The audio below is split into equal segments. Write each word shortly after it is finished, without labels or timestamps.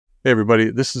Hey everybody,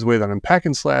 this is the way that I'm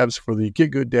packing slabs for the Get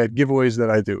Good Dad giveaways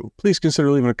that I do. Please consider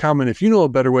leaving a comment if you know a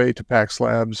better way to pack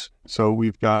slabs. So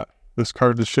we've got this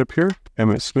card to ship here,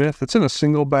 Emmett Smith. It's in a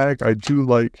single bag. I do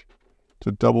like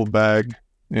to double bag,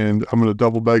 and I'm going to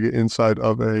double bag it inside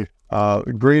of a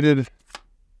graded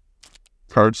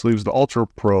card sleeves, the Ultra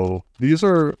Pro. These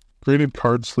are graded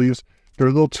card sleeves. They're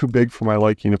a little too big for my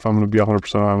liking, if I'm going to be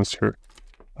 100% honest here.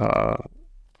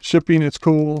 Shipping, it's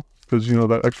cool because, you know,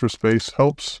 that extra space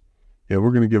helps. Yeah,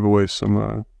 we're going to give away some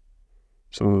of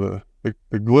the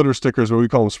glitter stickers, what we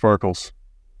call them, sparkles.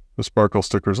 The sparkle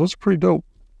stickers. Those are pretty dope.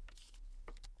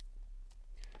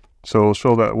 So we'll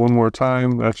show that one more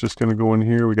time. That's just going to go in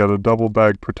here. We got a double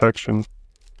bag protection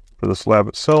for the slab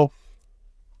itself.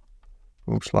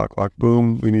 Boom, schlock, lock,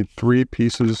 boom. We need 3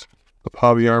 pieces of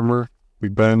hobby armor. We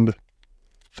bend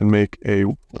and make a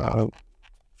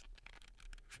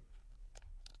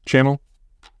channel,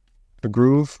 a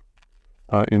groove,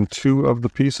 in 2 of the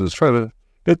pieces.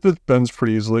 It bends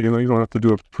pretty easily. You know, you don't have to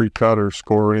do a pre-cut or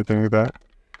score or anything like that.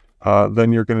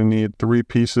 Then you're going to need 3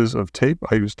 pieces of tape.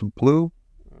 I used blue.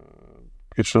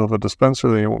 Get yourself a dispenser,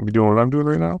 then you won't be doing what I'm doing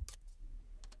right now.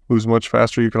 Moves much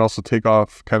faster. You can also take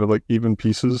off kind of like even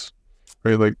pieces,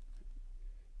 right? Like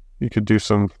you do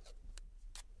some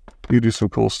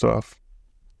cool stuff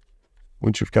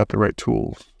once you've got the right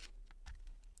tools.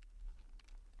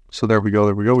 So there we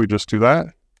go. We just do that.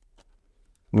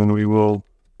 And then we will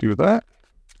do that.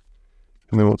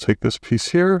 And then we'll take this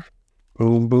piece here.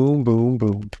 Boom, boom, boom,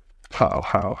 boom.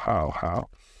 How.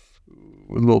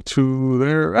 A little 2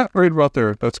 there. Right about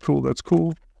there. That's cool.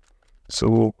 So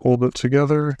we'll hold it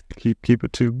together. Keep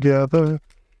it together.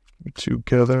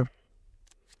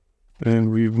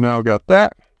 And we've now got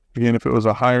that. Again, if it was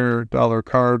a higher dollar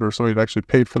card or somebody had actually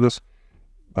paid for this,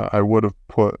 I would have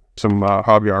put some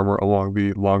hobby armor along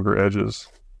the longer edges.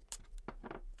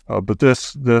 But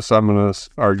this I'm going to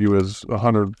argue is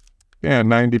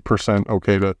 90%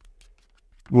 okay.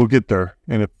 We'll get there.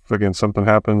 And if, again, something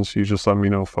happens, you just let me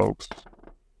know, folks.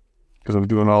 Because I'm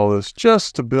doing all this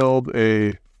just to build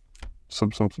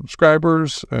some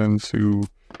subscribers and to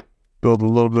build a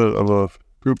little bit of a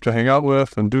group to hang out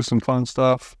with and do some fun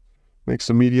stuff, make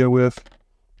some media with.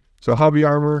 So hobby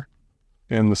armor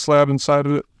and the slab inside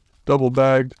of it, double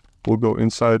bagged, will go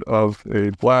inside of a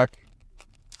black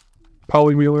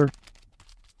poly mealer.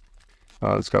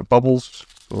 It's got bubbles,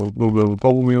 so a little bit of a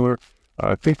bubble mealer.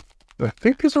 I think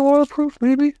these are waterproof,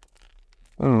 maybe?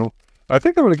 I don't know. I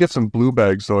think I'm going to get some blue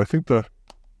bags, though. I think the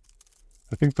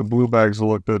blue bags will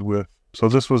look good with. So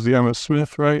this was the Emmett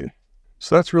Smith, right?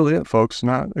 So that's really it, folks.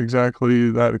 Not exactly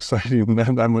that exciting,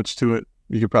 not that much to it.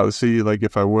 You could probably see, like,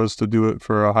 if I was to do it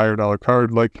for a higher dollar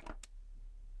card, like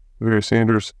Barry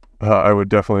Sanders, I would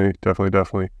definitely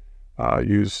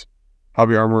use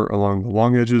hobby armor along the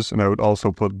long edges, and I would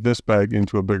also put this bag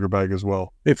into a bigger bag as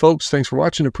well. Hey folks, thanks for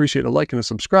watching. Appreciate a like and a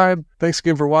subscribe. Thanks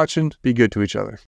again for watching. Be good to each other.